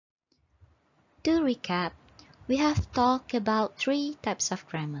To recap, we have talked about three types of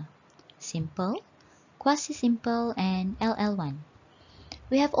grammar: simple, quasi-simple, and LL1.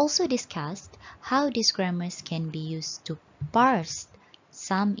 We have also discussed how these grammars can be used to parse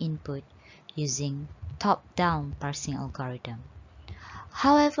some input using top-down parsing algorithm.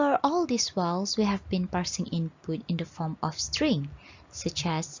 However, all these whiles we have been parsing input in the form of string, such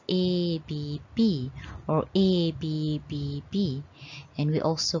as A, B, B or A, B, B, B. And we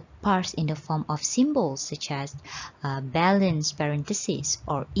also parse in the form of symbols such as balanced parentheses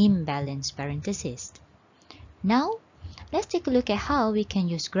or imbalanced parentheses. Now, let's take a look at how we can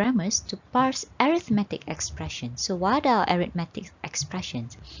use grammars to parse arithmetic expressions. So what are arithmetic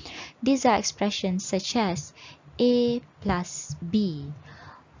expressions? These are expressions such as A plus B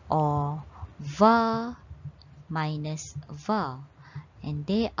or var minus var, and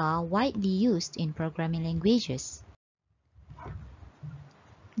they are widely used in programming languages.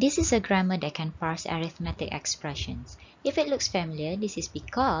 This is a grammar that can parse arithmetic expressions. If it looks familiar, this is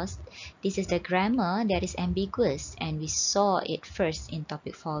because this is the grammar that is ambiguous, and we saw it first in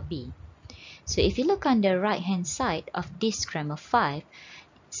topic 4b. So if you look on the right hand side of this grammar 5,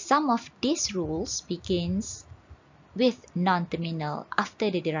 some of these rules begins with non-terminal after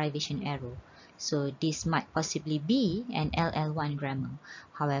the derivation arrow. So this might possibly be an LL1 grammar.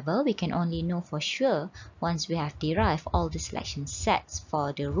 However, we can only know for sure once we have derived all the selection sets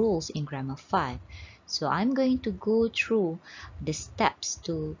for the rules in grammar 5. So I'm going to go through the steps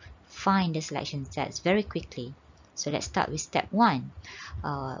to find the selection sets very quickly. So let's start with step 1.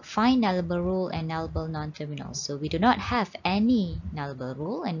 Find nullable rule and nullable non-terminal. So we do not have any nullable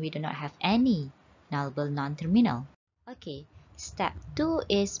rule and we do not have any nullable non-terminal. Okay, step 2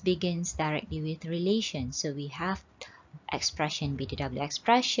 begins directly with relation. So we have expression BTW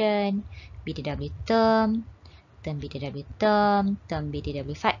expression, BTW term, term BTW term, term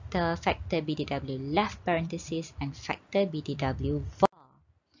BTW factor, factor BTW left parenthesis, and factor BTW var.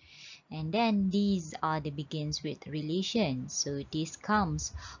 And then these are the begins with relation. So this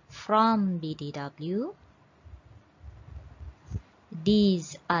comes from BTW.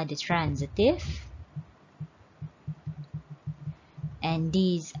 These are the transitive. And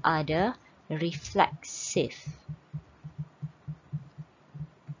these are the reflexive.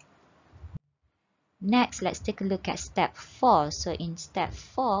 Next, let's take a look at step 4. So in step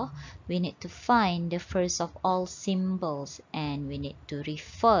 4, we need to find the first of all symbols, and we need to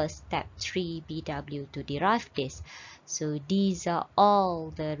refer step 3 BW to derive this. So these are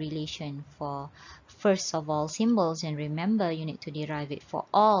all the relation for first of all symbols, and remember you need to derive it for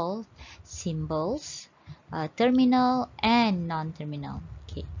all symbols, terminal and non-terminal.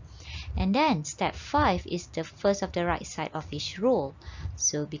 Okay. And then step 5 is the first of the right side of each rule.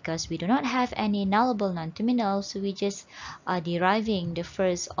 So because we do not have any nullable non-terminal, so we just are deriving the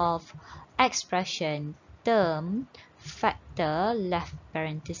first of expression, term, factor, left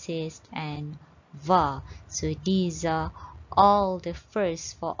parenthesis, and var. So these are all the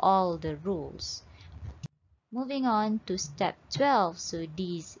first for all the rules. Moving on to step 12, so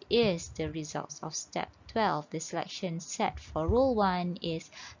this is the results of step 12. The selection set for rule 1 is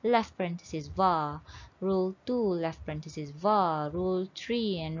left parenthesis var, rule 2 left parenthesis var, rule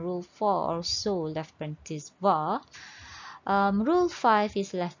 3 and rule 4 also left parenthesis var, rule 5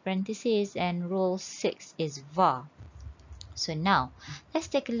 is left parenthesis, and rule 6 is var. So now let's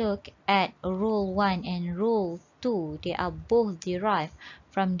take a look at rule 1 and rule 2. They are both derived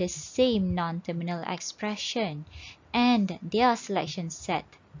from the same non-terminal expression, and their selection set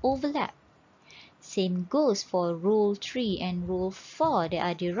overlap. Same goes for rule 3 and rule 4. They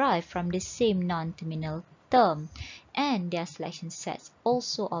are derived from the same non-terminal term, and their selection sets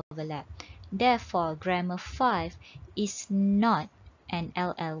also overlap. Therefore, grammar 5 is not an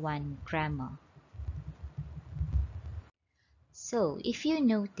LL1 grammar. So if you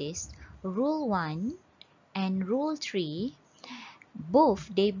notice, rule 1 and rule 3,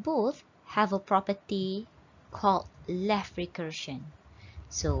 they both have a property called left recursion.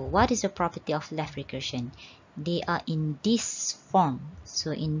 So what is the property of left recursion? They are in this form.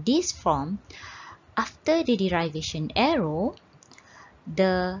 So in this form, after the derivation arrow,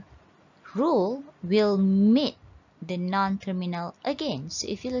 the rule will meet the non-terminal again. So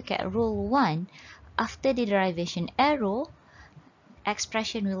if you look at rule 1, after the derivation arrow,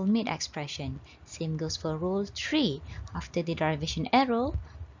 expression will meet expression. Same goes for rule 3. After the derivation arrow,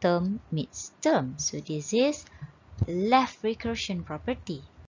 term meets term. So this is left recursion property.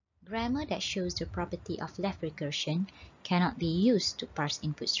 Grammar that shows the property of left recursion cannot be used to parse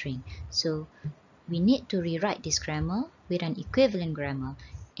input string. So we need to rewrite this grammar with an equivalent grammar.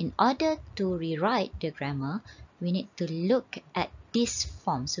 In order to rewrite the grammar, we need to look at this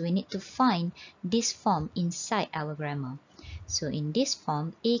form. So we need to find this form inside our grammar. So in this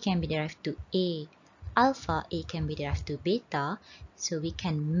form, A can be derived to A alpha, A can be derived to beta. So we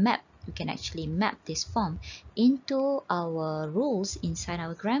can actually map this form into our rules inside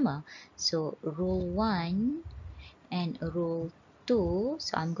our grammar. So rule 1 and rule 2.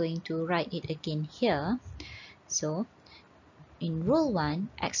 So I'm going to write it again here. So in rule 1,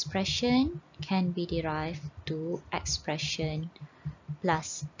 expression can be derived to expression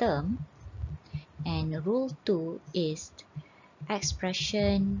plus term, and rule 2 is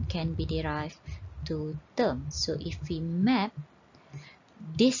expression can be derived to term. So if we map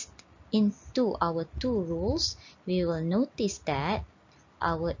this into our two rules, we will notice that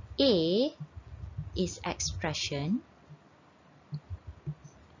our A is expression,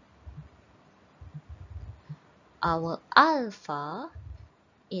 our alpha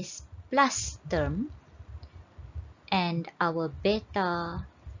is plus term, and our beta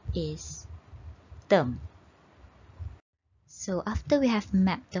is term. So after we have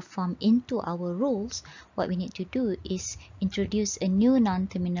mapped the form into our rules, what we need to do is introduce a new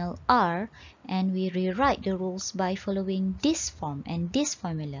non-terminal R, and we rewrite the rules by following this form and this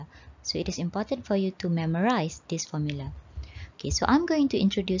formula. So it is important for you to memorize this formula. Okay, so I'm going to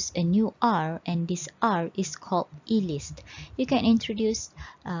introduce a new R, and this R is called eList. You can introduce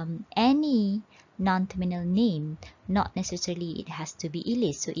any non-terminal name, not necessarily it has to be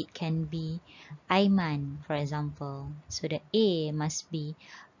eList. So it can be Aiman, for example. So the A must be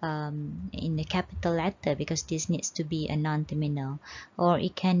in the capital letter because this needs to be a non-terminal. Or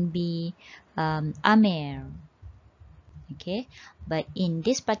it can be Amer. Okay, but in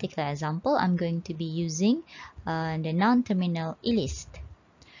this particular example, I'm going to be using the non-terminal eList.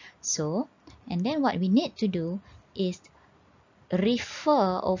 So, and then what we need to do is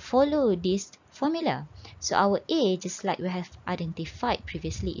refer or follow this formula. So our A, just like we have identified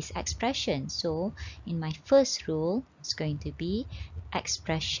previously, is expression. So in my first rule, it's going to be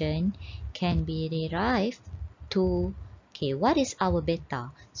expression can be derived to, okay, what is our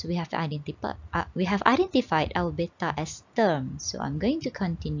beta? So we have to identified our beta as term. So I'm going to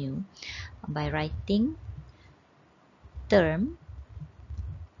continue by writing term,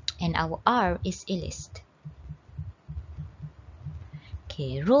 and our R is eList.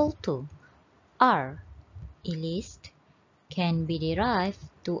 Okay, rule 2, R eList can be derived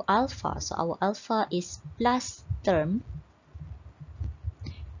to alpha. So our alpha is plus term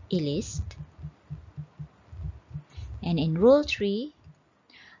eList. And in rule 3,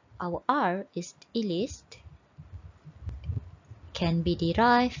 our R is eList can be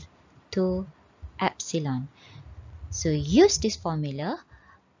derived to epsilon. So use this formula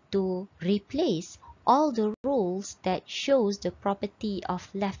to replace all the rules that shows the property of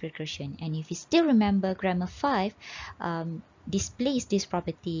left recursion. And if you still remember, grammar 5 displays this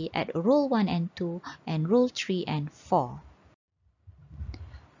property at rule 1 and 2 and rule 3 and 4.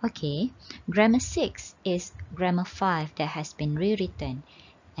 Okay, grammar 6 is grammar 5 that has been rewritten.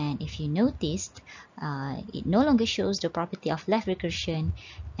 And if you noticed, it no longer shows the property of left recursion,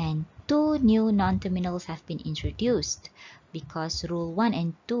 and two new non-terminals have been introduced because rule 1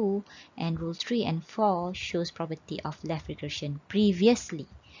 and 2 and rule 3 and 4 shows property of left recursion previously.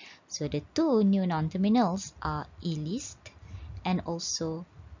 So the two new non-terminals are eList and also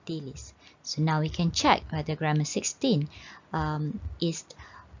dlist. So now we can check whether grammar 16 is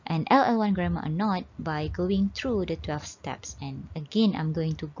an LL1 grammar or not by going through the 12 steps. And again, I'm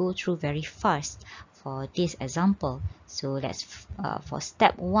going to go through very fast for this example. So let's for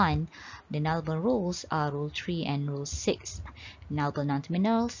step 1, the nullable rules are rule 3 and rule 6. Nullable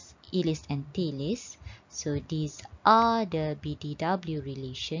non-terminals, eList and dlist. So these are the BDW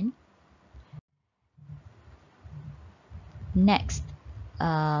relation. Next,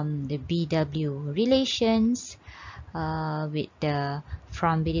 the BW relations with the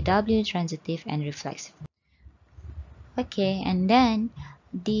from BDW, transitive and reflexive. Okay, and then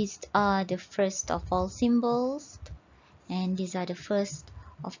these are the first of all symbols, and these are the first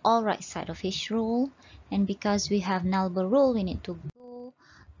of all right side of each rule. And because we have nullable rule, we need to go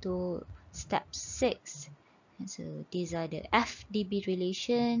to step 6. And so these are the FDB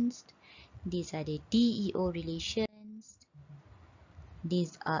relations, these are the DEO relations,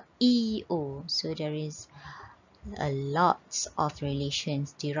 these are EO. So there is a lots of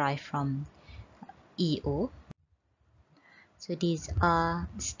relations derived from EO. So these are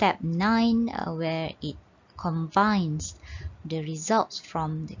step 9 where it combines the results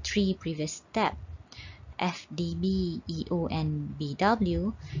from the 3 previous steps, FDB, EO and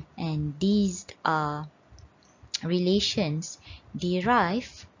BW, and these are relations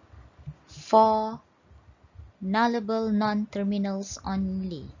derived for nullable non-terminals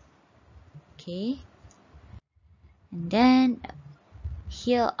only. Okay, and then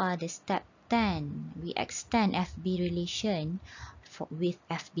here are the step 10. We extend FB relation with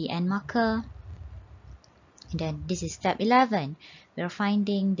FBN marker. And then this is step 11. We are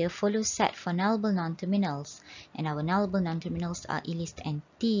finding the follow set for nullable non-terminals, and our nullable non-terminals are E list and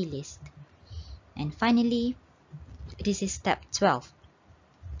T list. And finally, this is step 12.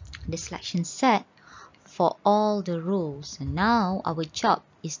 The selection set for all the rules. And now our job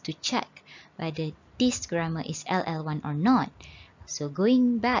is to check whether this grammar is LL1 or not. So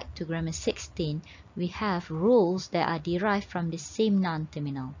going back to grammar 16, we have rules that are derived from the same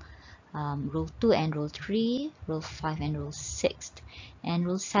non-terminal. Rule 2 and rule 3, rule 5 and rule 6, and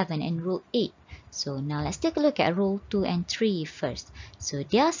rule 7 and rule 8. So now let's take a look at rule 2 and 3 first. So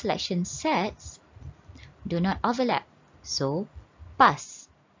their selection sets do not overlap, so pass.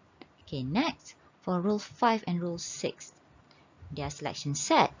 Okay, next for rule 5 and rule 6, their selection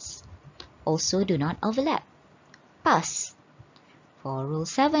sets also do not overlap, pass. For rule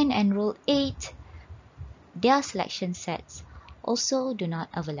 7 and rule 8, their selection sets also do not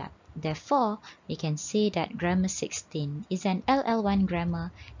overlap. Therefore, we can say that grammar 16 is an LL1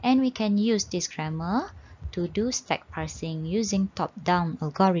 grammar, and we can use this grammar to do stack parsing using top-down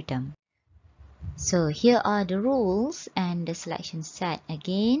algorithm. So here are the rules and the selection set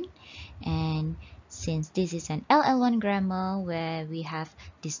again. And since this is an LL1 grammar where we have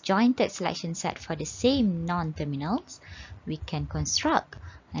disjointed selection set for the same non-terminals, we can construct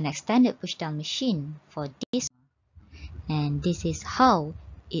an extended pushdown machine for this. And this is how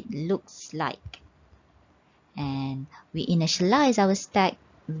it looks like. And we initialize our stack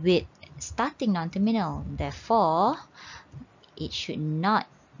with starting non-terminal. Therefore, it should not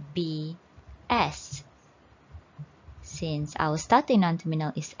be S. Since our starting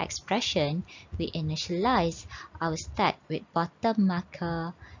non-terminal is expression, we initialize our stack with bottom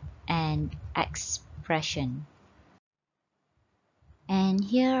marker and expression. And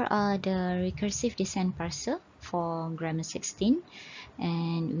here are the recursive descent parser for grammar 16,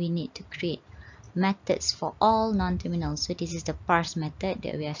 and we need to create methods for all non-terminals. So this is the parse method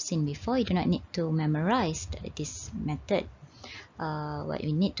that we have seen before. You do not need to memorize this method. What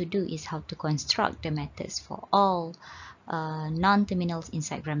we need to do is how to construct the methods for all non-terminals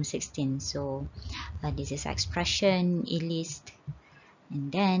inside grammar 16. So this is expression, E list,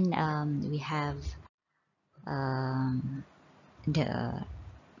 and then we have the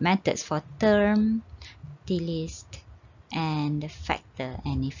methods for term, T list, and factor.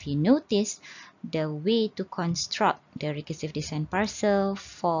 And if you notice, the way to construct the recursive descent parser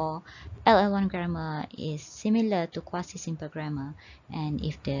for LL1 grammar is similar to quasi-simple grammar. And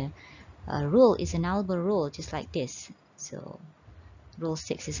if the rule is a nullable rule, just like this, so rule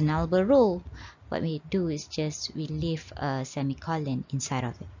 6 is a nullable rule, what we do is just we leave a semicolon inside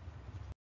of it.